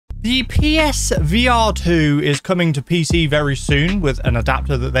The PSVR2 is coming to PC very soon with an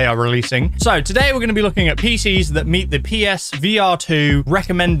adapter that they are releasing. So today we're going to be looking at PCs that meet the PSVR2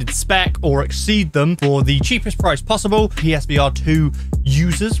 recommended spec or exceed them for the cheapest price possible. PSVR2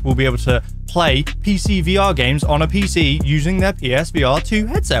 users will be able to play PC VR games on a PC using their PSVR2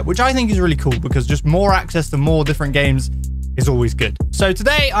 headset, which I think is really cool because just more access to more different games is always good. So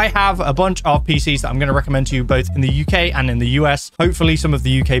today I have a bunch of PCs that I'm going to recommend to you both in the UK and in the US. Hopefully some of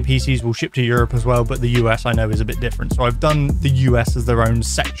the UK PCs will ship to Europe as well, but the US I know is a bit different. So I've done the US as their own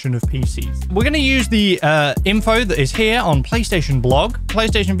section of PCs. We're going to use the info that is here on PlayStation blog.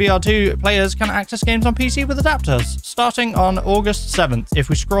 PlayStation VR2 players can access games on PC with adapters starting on August 7th. If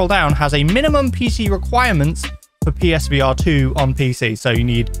we scroll down, has a minimum PC requirements for PSVR2 on PC. So you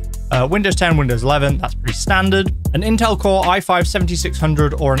need Windows 10, Windows 11, that's pretty standard. An Intel Core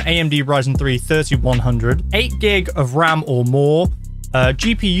i5-7600 or an AMD Ryzen 3 3100. 8 gig of RAM or more.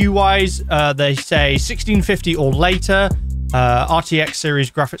 GPU-wise, they say 1650 or later. RTX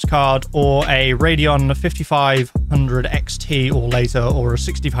series graphics card or a Radeon 5500 XT or later or a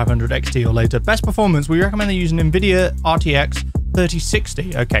 6500 XT or later. Best performance, we recommend they use an NVIDIA RTX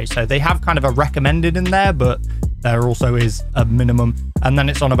 3060. Okay, so they have kind of a recommended in there, but there also is a minimum. And then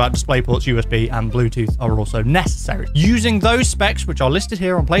it's on about DisplayPorts, USB, and Bluetooth are also necessary. Using those specs, which are listed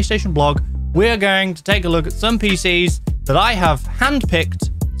here on PlayStation blog, we're going to take a look at some PCs that I have handpicked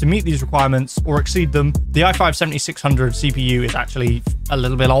to meet these requirements or exceed them. The i5-7600 CPU is actually a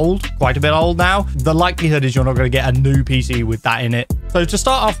little bit old, quite a bit old now. The likelihood is you're not going to get a new PC with that in it. So to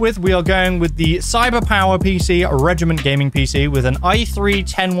start off with, we are going with the CyberPowerPC Regiment Gaming PC with an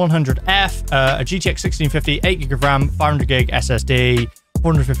i3-10100F, a GTX 1650, 8 gig of RAM, 500 gig SSD,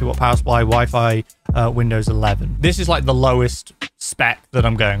 450 watt power supply, Wi-Fi, Windows 11. This is like the lowest spec that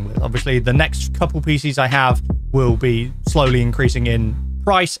I'm going with. Obviously, the next couple PCs I have will be slowly increasing in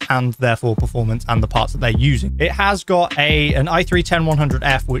price and therefore performance and the parts that they're using. It has got an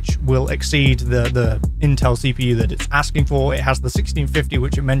i3-10100F, which will exceed the Intel CPU that it's asking for. It has the 1650,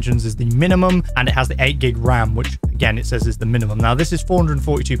 which it mentions is the minimum, and it has the 8 gig RAM, which again it says is the minimum. Now this is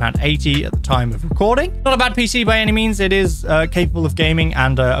 £442.80 at the time of recording. Not a bad PC by any means. It is capable of gaming,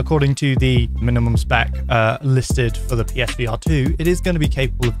 and according to the minimum spec listed for the PSVR2, it is going to be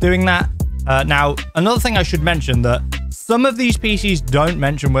capable of doing that. Now, another thing I should mention, that some of these PCs don't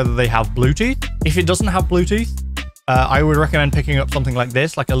mention whether they have Bluetooth. If it doesn't have Bluetooth, I would recommend picking up something like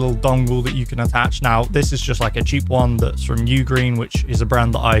this, like a little dongle that you can attach. Now, this is just like a cheap one that's from Ugreen, which is a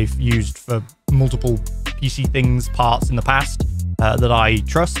brand that I've used for multiple PC things, parts in the past that I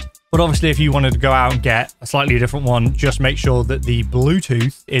trust. But obviously, if you wanted to go out and get a slightly different one, just make sure that the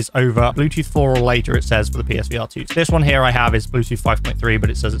Bluetooth is over Bluetooth 4 or later, it says, for the PSVR2. So this one here I have is Bluetooth 5.3, but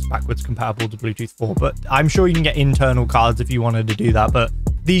it says it's backwards compatible to Bluetooth 4. But I'm sure you can get internal cards if you wanted to do that. But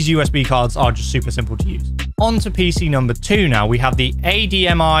these USB cards are just super simple to use. On to PC number 2 now. We have the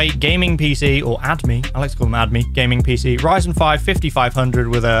ADMI Gaming PC, or ADMI, I like to call them ADMI Gaming PC, Ryzen 5 5500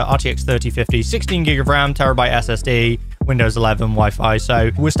 with a RTX 3050, 16 gig of RAM, terabyte SSD, Windows 11, Wi-Fi.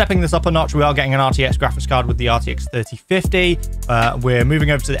 So we're stepping this up a notch. We are getting an RTX graphics card with the RTX 3050. We're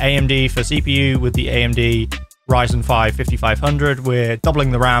moving over to the AMD for CPU with the AMD Ryzen 5 5500. We're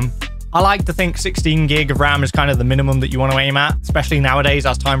doubling the RAM. I like to think 16 gig of RAM is kind of the minimum that you want to aim at, especially nowadays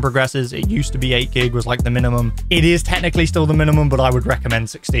as time progresses. It used to be 8 gig was like the minimum. It is technically still the minimum, but I would recommend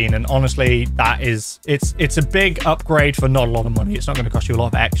 16. And honestly, that is, it's a big upgrade for not a lot of money. It's not going to cost you a lot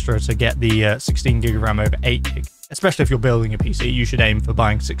of extra to get the 16 gig of RAM over 8 gig. Especially if you're building a PC, you should aim for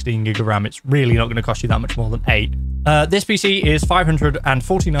buying 16 gig of RAM. It's really not going to cost you that much more than 8. This PC is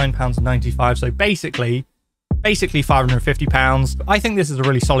 £549.95. So basically £550. I think this is a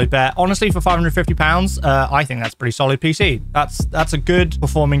really solid bet. Honestly, for £550, I think that's a pretty solid PC. That's a good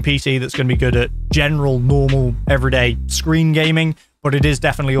performing PC that's going to be good at general, normal, everyday screen gaming, but it is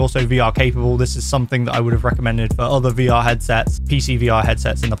definitely also VR capable. This is something that I would have recommended for other VR headsets, PC VR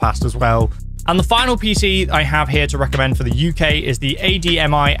headsets in the past as well. And the final PC I have here to recommend for the UK is the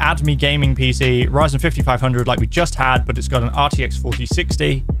ADMI Gaming PC Ryzen 5500, like we just had, but it's got an RTX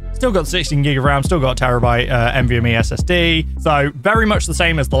 4060. Still got 16 gig of RAM, still got a terabyte NVMe SSD. So very much the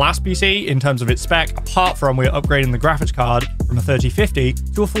same as the last PC in terms of its spec, apart from we're upgrading the graphics card from a 3050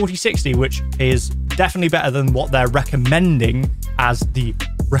 to a 4060, which is definitely better than what they're recommending as the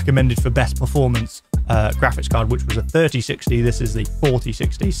recommended for best performance graphics card, which was a 3060. This is the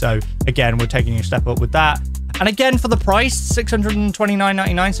 4060. So again, we're taking a step up with that. And again, for the price,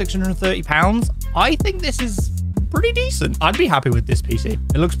 £629.99, £630, I think this is pretty decent. I'd be happy with this PC.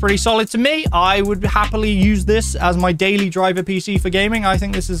 It looks pretty solid to me. I would happily use this as my daily driver PC for gaming. I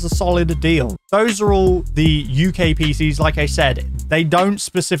think this is a solid deal. those are all the UK PCs. Like I said, they don't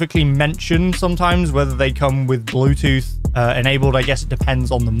specifically mention sometimes whether they come with Bluetooth enabled. I guess it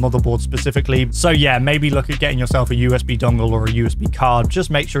depends on the motherboard specifically. So yeah, maybe look at getting yourself a USB dongle or a USB card. Just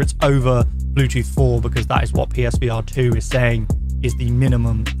make sure it's over Bluetooth 4, because that is what PSVR2 is saying is the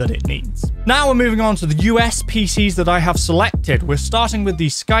minimum that it needs. Now we're moving on to the US PCs that I have selected. We're starting with the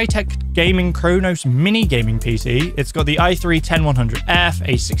Skytech Gaming Chronos Mini Gaming PC. It's got the i3-10100F,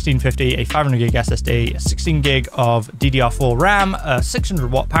 a 1650, a 500 gig SSD, a 16 gig of DDR4 RAM, a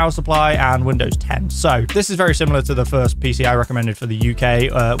 600 watt power supply, and Windows 10. So this is very similar to the first PC I recommended for the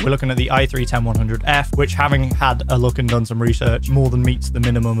UK. We're looking at the i3-10100F, which, having had a look and done some research, more than meets the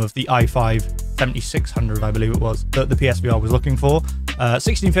minimum of the i5-7600, I believe it was, that the PSVR was looking for.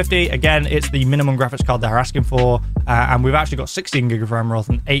 1650, again, it's the minimum graphics card they're asking for, and we've actually got 16 gig of RAM rather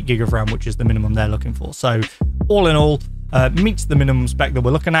than 8 gig of RAM, which is the minimum they're looking for. So all in all, meets the minimum spec that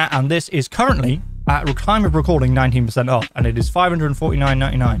we're looking at, and this is currently, at time of recording, 19% off, and it is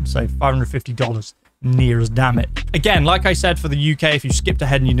 $549.99, so $550. Near as damn it. Again, like I said, for the UK, if you skipped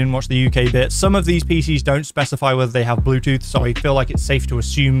ahead and you didn't watch the UK bit, some of these PCs don't specify whether they have Bluetooth, so I feel like it's safe to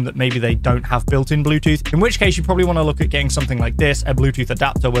assume that maybe they don't have built-in Bluetooth, in which case you probably want to look at getting something like this, a Bluetooth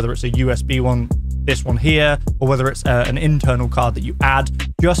adapter, whether it's a USB one, this one here, or whether it's an internal card that you add.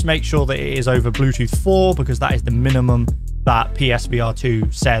 Just make sure that it is over Bluetooth 4, because that is the minimum that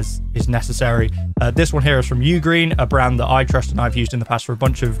PSVR2 says is necessary. This one here is from Ugreen, a brand that I trust and I've used in the past for a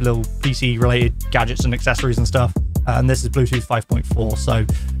bunch of little PC related gadgets and accessories and stuff. And this is Bluetooth 5.4, so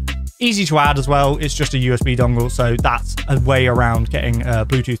easy to add as well. It's just a USB dongle, so that's a way around getting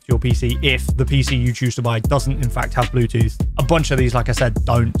Bluetooth to your PC if the PC you choose to buy doesn't in fact have Bluetooth. A bunch of these, like I said,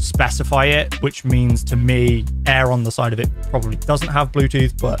 don't specify it, which means to me, err on the side of it probably doesn't have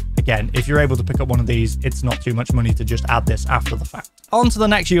Bluetooth. But again, if you're able to pick up one of these, it's not too much money to just add this after the fact. On to the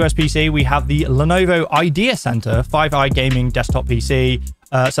next US PC, we have the Lenovo IdeaCentre 5i Gaming Desktop PC.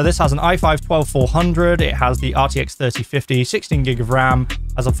 So this has an i5-12400, it has the RTX 3050, 16 gig of RAM,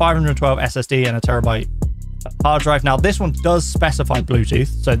 has a 512 SSD and a terabyte hard drive. Now this one does specify Bluetooth,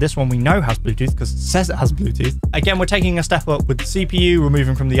 so this one we know has Bluetooth because it says it has Bluetooth. Again, we're taking a step up with the CPU, we're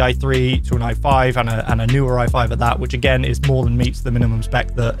moving from the i3 to an i5 and a newer i5 at that, which again is more than meets the minimum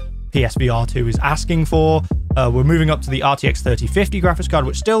spec that PSVR2 is asking for. We're moving up to the RTX 3050 graphics card,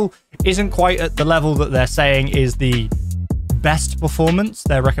 which still isn't quite at the level that they're saying is the best performance.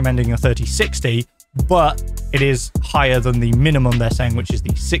 They're recommending a 3060, but it is higher than the minimum they're saying, which is the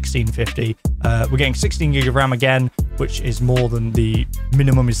 1650. We're getting 16 gig of RAM again, which is more than the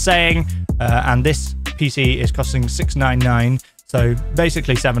minimum is saying, and this PC is costing $699, so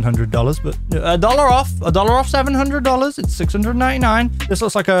basically $700, but a dollar off $700. It's $699. This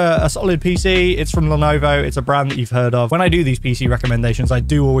looks like a solid PC. It's from Lenovo. It's a brand that you've heard of. When I do these PC recommendations, I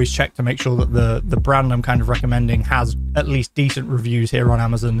do always check to make sure that the brand I'm kind of recommending has at least decent reviews here on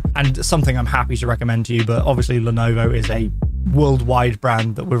Amazon and something I'm happy to recommend to you. But obviously Lenovo is a worldwide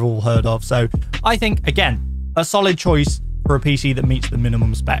brand that we've all heard of. So I think, again, a solid choice for a PC that meets the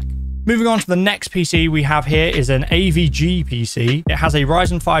minimum spec. Moving on to the next PC we have here is an AVGPC. It has a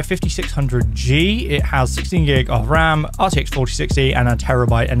Ryzen 5 5600G. It has 16 gig of RAM, RTX 4060, and a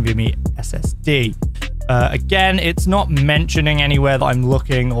terabyte NVMe SSD. Again, it's not mentioning anywhere that I'm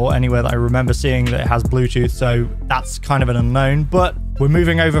looking or anywhere that I remember seeing that it has Bluetooth, so that's kind of an unknown. But we're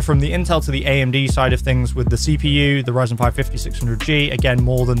moving over from the Intel to the AMD side of things with the CPU, the Ryzen 5 5600G. Again,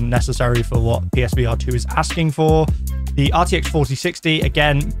 more than necessary for what PSVR2 is asking for. The RTX 4060,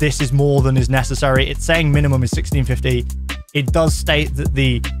 again, this is more than is necessary. It's saying minimum is 1650. It does state that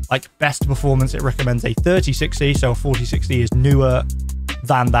the best performance, it recommends a 3060, so a 4060 is newer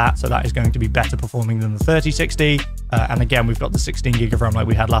than that, so that is going to be better performing than the 3060. And again, we've got the 16 gig of RAM like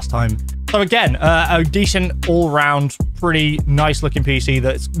we had last time. So again, a decent all-round, pretty nice looking PC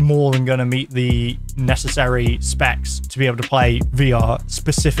that's more than going to meet the necessary specs to be able to play VR,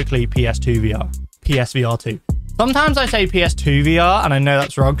 specifically PS2 VR, PSVR2. Sometimes I say PS2 VR, and I know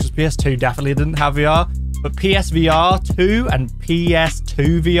that's wrong because PS2 definitely didn't have VR, but PSVR2 and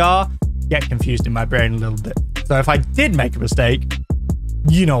PS2 VR get confused in my brain a little bit. So if I did make a mistake,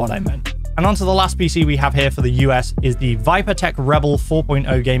 you know what I meant. And on to the last PC we have here for the US is the ViprTech Rebel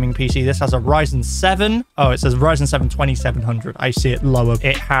 4.0 gaming PC. This has a Ryzen 7. Oh, it says Ryzen 7 2700. I see it lower.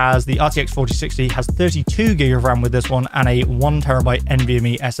 It has the RTX 4060, has 32 gig of RAM with this one, and a 1 terabyte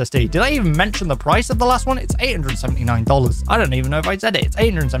NVMe SSD. Did I even mention the price of the last one? It's $879. I don't even know if I said it. It's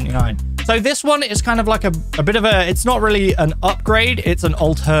 $879. So this one is kind of like a bit of a, it's not really an upgrade. It's an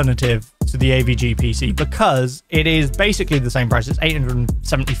alternative to the AVGPC because it is basically the same price. It's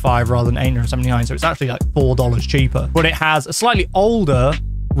 $875 rather than $879, so it's actually like $4 cheaper. But it has a slightly older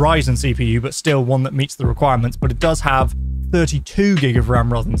Ryzen CPU, but still one that meets the requirements. But it does have 32 gig of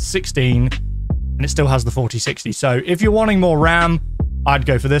RAM rather than 16, and it still has the 4060. So if you're wanting more RAM, I'd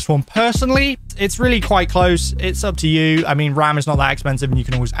go for this one. Personally, it's really quite close. It's up to you. I mean, RAM is not that expensive, and you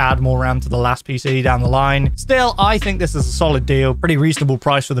can always add more RAM to the last PC down the line. Still, I think this is a solid deal. Pretty reasonable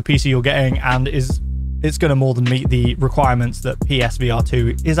price for the PC you're getting, and it's going to more than meet the requirements that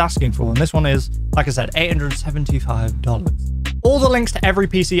PSVR2 is asking for. And this one is, like I said, $875. All the links to every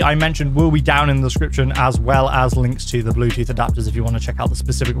PC I mentioned will be down in the description, as well as links to the Bluetooth adapters if you want to check out the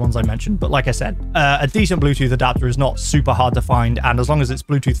specific ones I mentioned. But like I said, a decent Bluetooth adapter is not super hard to find, and as long as it's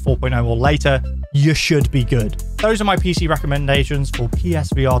Bluetooth 4.0 or later, you should be good. Those are my PC recommendations for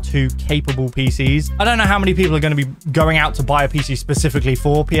PSVR2 capable PCs. I don't know how many people are going to be going out to buy a PC specifically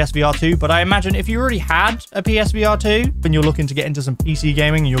for PSVR2, but I imagine if you already had a PSVR2 and you're looking to get into some PC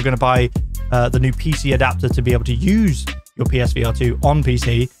gaming and you're going to buy the new PC adapter to be able to use your PSVR2 on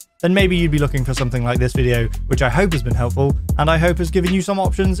PC, then maybe you'd be looking for something like this video, which I hope has been helpful, and I hope has given you some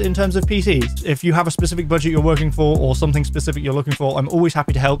options in terms of PCs. If you have a specific budget you're working for or something specific you're looking for, I'm always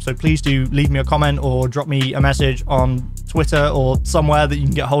happy to help, so please do leave me a comment or drop me a message on Twitter or somewhere that you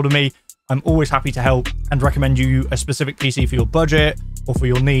can get hold of me. I'm always happy to help and recommend you a specific PC for your budget or for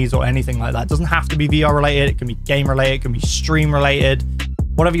your needs or anything like that. It doesn't have to be VR related, it can be game related, it can be stream related.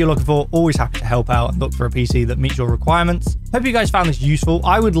 Whatever you're looking for, always happy to help out and look for a PC that meets your requirements. Hope you guys found this useful.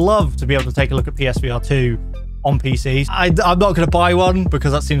 I would love to be able to take a look at PSVR2 on PCs. I'm not going to buy one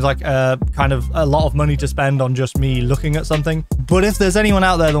because that seems like kind of a lot of money to spend on just me looking at something. But if there's anyone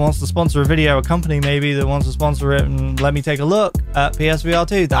out there that wants to sponsor a video, a company maybe that wants to sponsor it and let me take a look at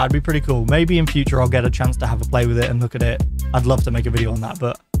PSVR2, that'd be pretty cool. Maybe in future I'll get a chance to have a play with it and look at it. I'd love to make a video on that,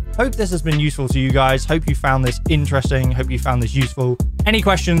 but hope this has been useful to you guys. Hope you found this interesting. Hope you found this useful. Any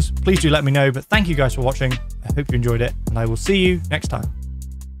questions, please do let me know. But thank you guys for watching. I hope you enjoyed it, and I will see you next time.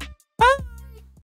 Bye.